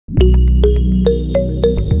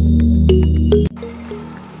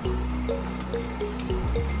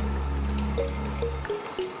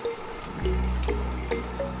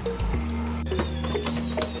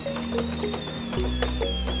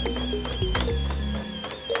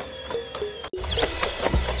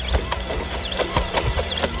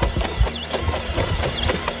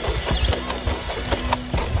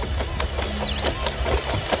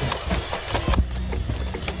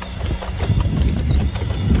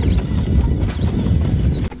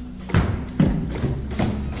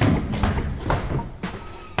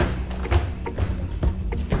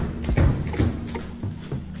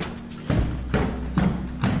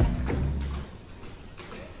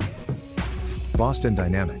Boston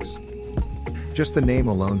Dynamics. Just the name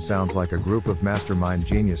alone sounds like a group of mastermind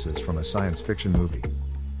geniuses from a science fiction movie.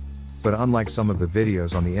 But unlike some of the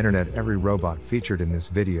videos on the internet, every robot featured in this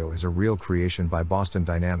video is a real creation by Boston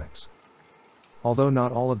Dynamics. Although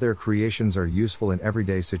not all of their creations are useful in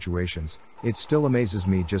everyday situations, it still amazes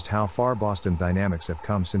me just how far Boston Dynamics have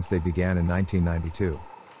come since they began in 1992.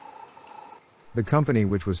 The company,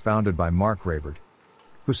 which was founded by Mark Raybert,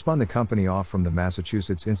 who spun the company off from the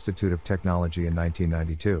Massachusetts Institute of Technology in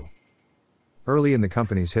 1992. Early in the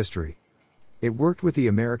company's history, it worked with the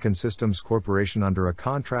American Systems Corporation under a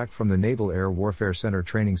contract from the Naval Air Warfare Center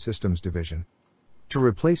Training Systems Division to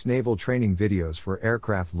replace naval training videos for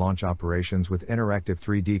aircraft launch operations with interactive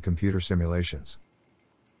 3D computer simulations.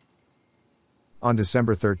 On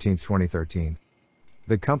December 13, 2013,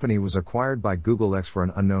 the company was acquired by Google X for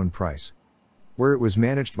an unknown price, where it was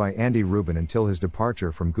managed by Andy Rubin until his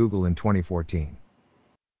departure from Google in 2014.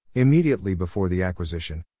 Immediately before the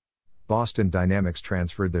acquisition, Boston Dynamics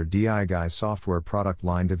transferred their DI-Guy software product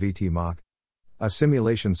line to VT-Mock, a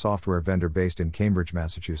simulation software vendor based in Cambridge,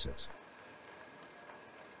 Massachusetts.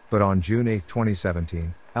 But on June 8,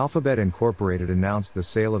 2017, Alphabet Incorporated announced the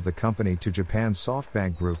sale of the company to Japan's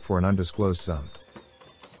SoftBank Group for an undisclosed sum.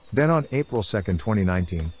 Then on April 2,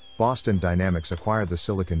 2019, Boston Dynamics acquired the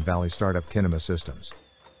Silicon Valley startup Kinema Systems.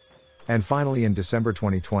 And finally in December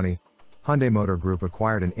 2020, Hyundai Motor Group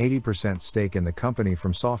acquired an 80% stake in the company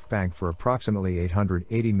from SoftBank for approximately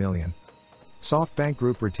 $880 million. SoftBank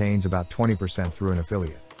Group retains about 20% through an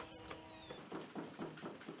affiliate.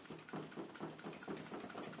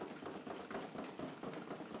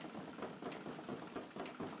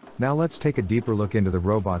 Now let's take a deeper look into the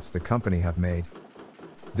robots the company have made.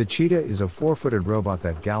 The Cheetah is a 4-footed robot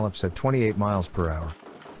that gallops at 28 miles per hour,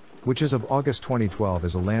 which as of August 2012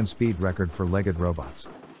 is a land speed record for legged robots.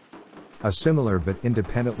 A similar but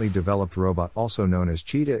independently developed robot also known as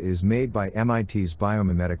Cheetah is made by MIT's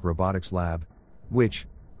Biomimetic Robotics Lab, which,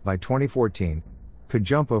 by 2014, could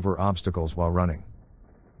jump over obstacles while running.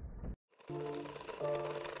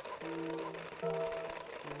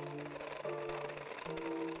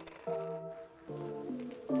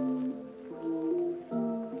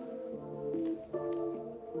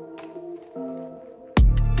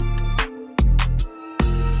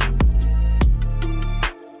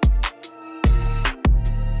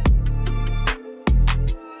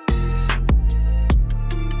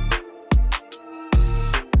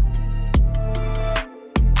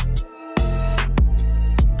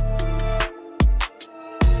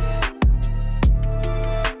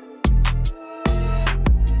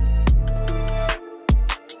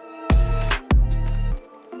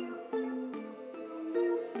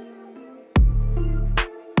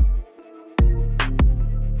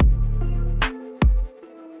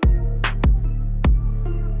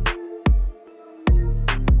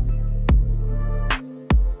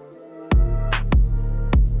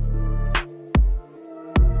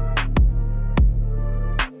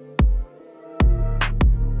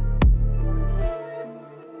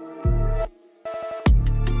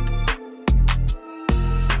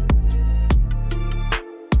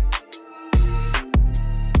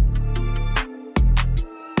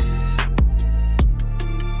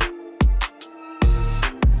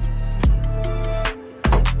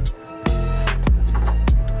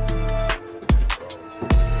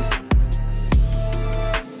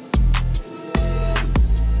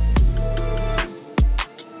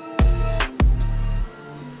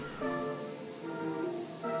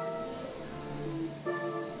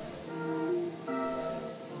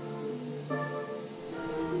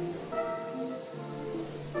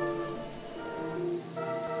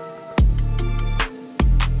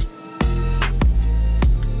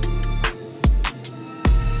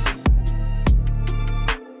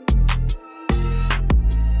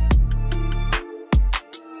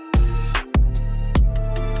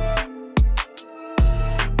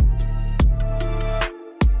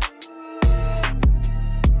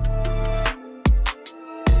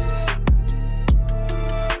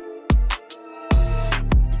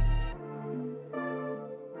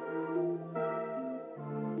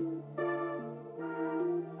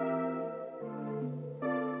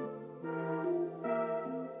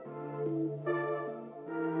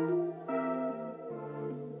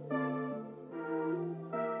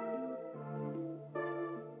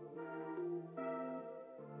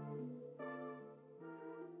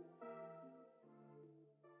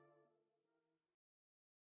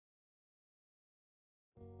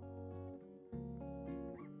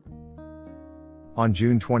 On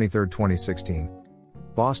June 23, 2016,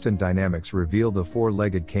 Boston Dynamics revealed the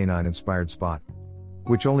four-legged canine-inspired Spot,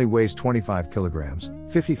 which only weighs 25 kilograms,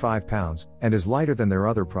 55 pounds, and is lighter than their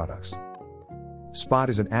other products. Spot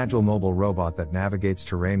is an agile mobile robot that navigates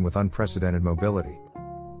terrain with unprecedented mobility,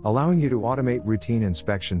 allowing you to automate routine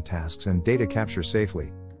inspection tasks and data capture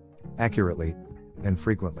safely, accurately, and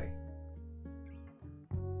frequently.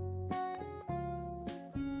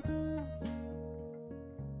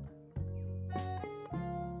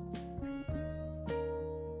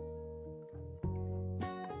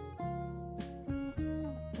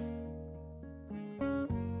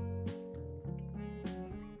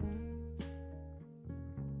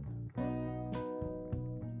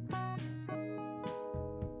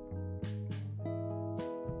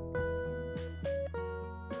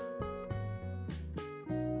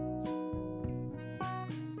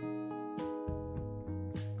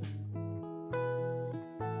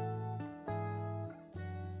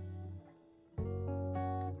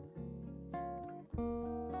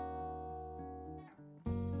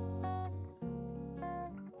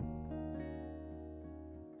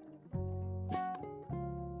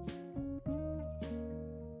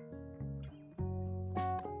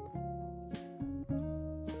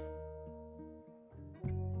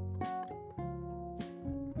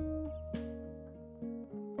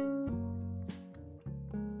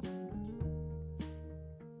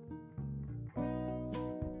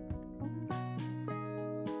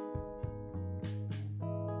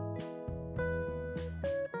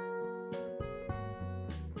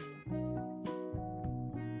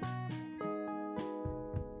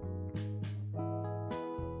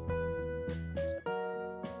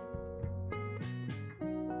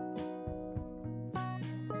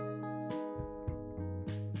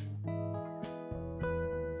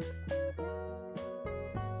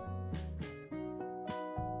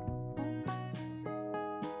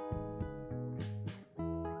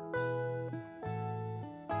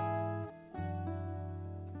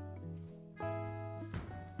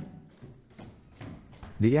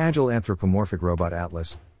 The agile anthropomorphic robot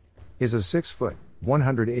Atlas is a 6-foot,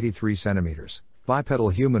 183 centimeters, bipedal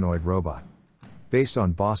humanoid robot, based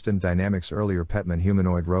on Boston Dynamics' earlier Petman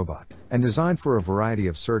humanoid robot, and designed for a variety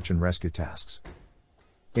of search and rescue tasks.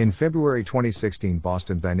 In February 2016,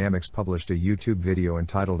 Boston Dynamics published a YouTube video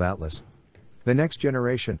entitled Atlas, The Next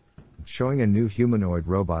Generation, showing a new humanoid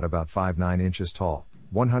robot about 5'9" inches tall,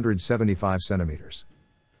 175 centimeters.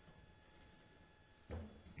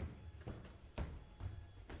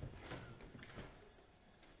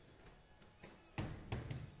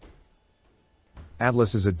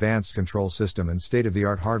 Atlas's advanced control system and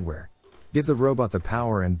state-of-the-art hardware give the robot the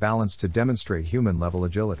power and balance to demonstrate human-level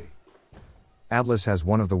agility. Atlas has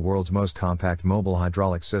one of the world's most compact mobile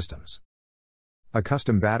hydraulic systems. A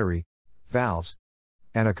custom battery, valves,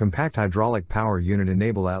 and a compact hydraulic power unit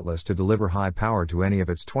enable Atlas to deliver high power to any of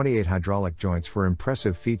its 28 hydraulic joints for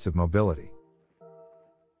impressive feats of mobility.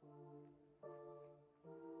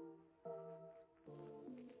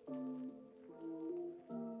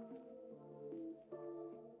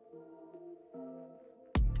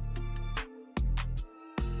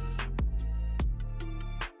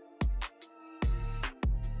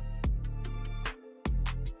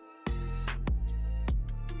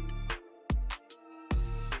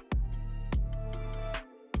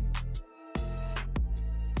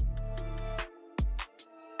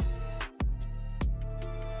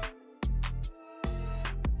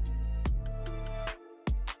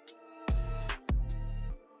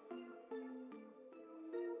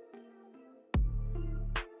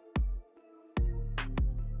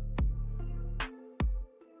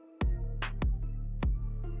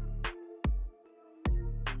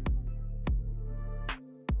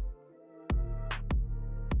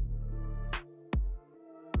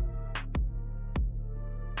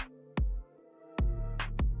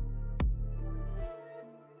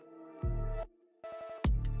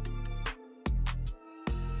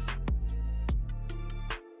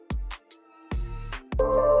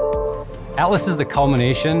 Atlas is the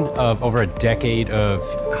culmination of over a decade of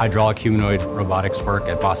hydraulic humanoid robotics work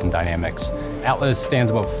at Boston Dynamics. Atlas stands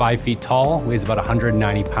about 5 feet tall, weighs about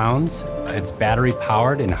 190 pounds. It's battery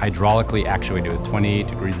powered and hydraulically actuated with 28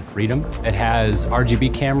 degrees of freedom. It has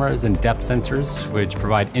RGB cameras and depth sensors, which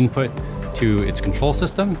provide input to its control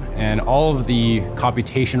system, and all of the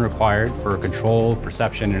computation required for control,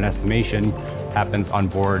 perception, and estimation happens on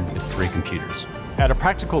board its 3 computers. At a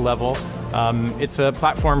practical level, it's a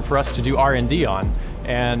platform for us to do R&D on,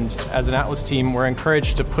 and as an Atlas team, we're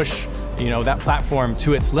encouraged to push that platform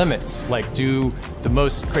to its limits, like do the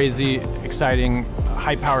most crazy, exciting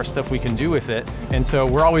high power stuff we can do with it. And so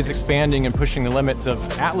we're always expanding and pushing the limits of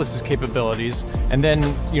Atlas's capabilities, and then,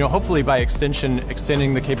 hopefully by extension,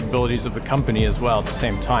 extending the capabilities of the company as well at the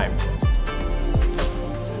same time.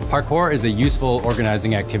 Parkour is a useful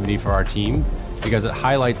organizing activity for our team because it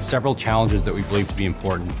highlights several challenges that we believe to be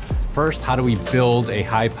important. First, how do we build a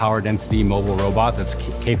high power density mobile robot that's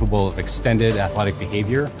capable of extended athletic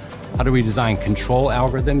behavior? How do we design control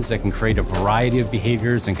algorithms that can create a variety of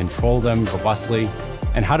behaviors and control them robustly?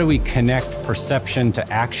 And how do we connect perception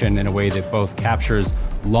to action in a way that both captures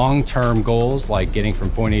long-term goals like getting from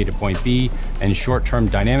point A to point B and short-term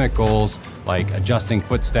dynamic goals like adjusting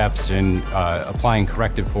footsteps and applying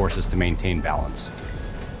corrective forces to maintain balance?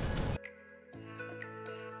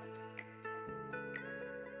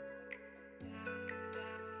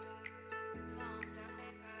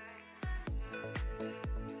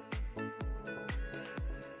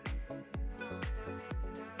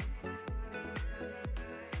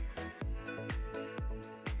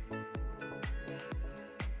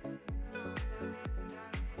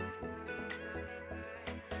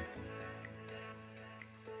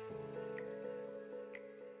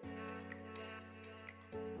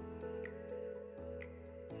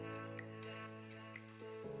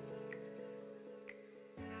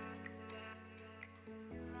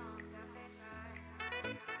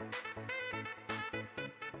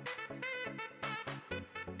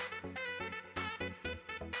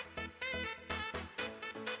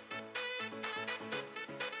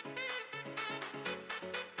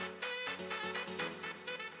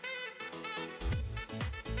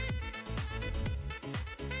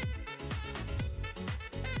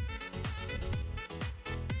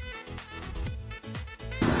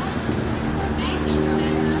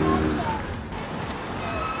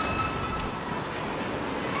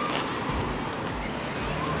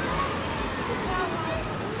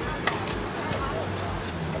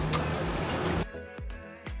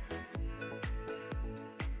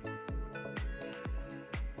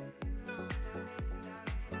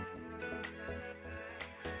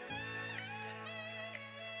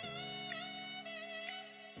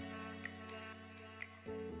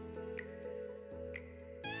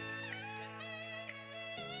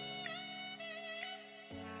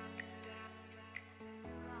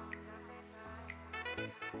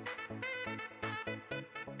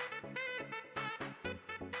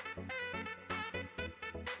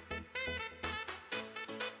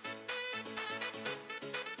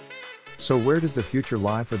 So where does the future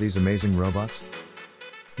lie for these amazing robots?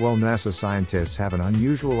 Well, NASA scientists have an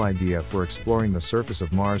unusual idea for exploring the surface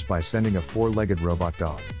of Mars by sending a four-legged robot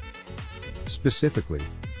dog. Specifically,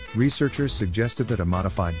 researchers suggested that a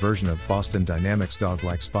modified version of Boston Dynamics'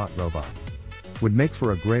 dog-like Spot robot would make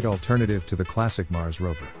for a great alternative to the classic Mars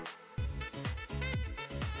rover.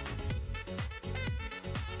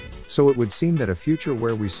 So it would seem that a future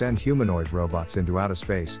where we send humanoid robots into outer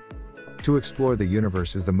space to explore the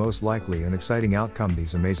universe is the most likely and exciting outcome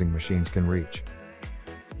these amazing machines can reach.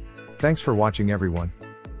 Thanks for watching, everyone.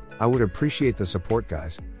 I would appreciate the support,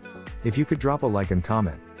 guys. If you could drop a like and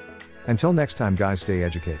comment. Until next time, guys, stay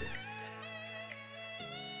educated.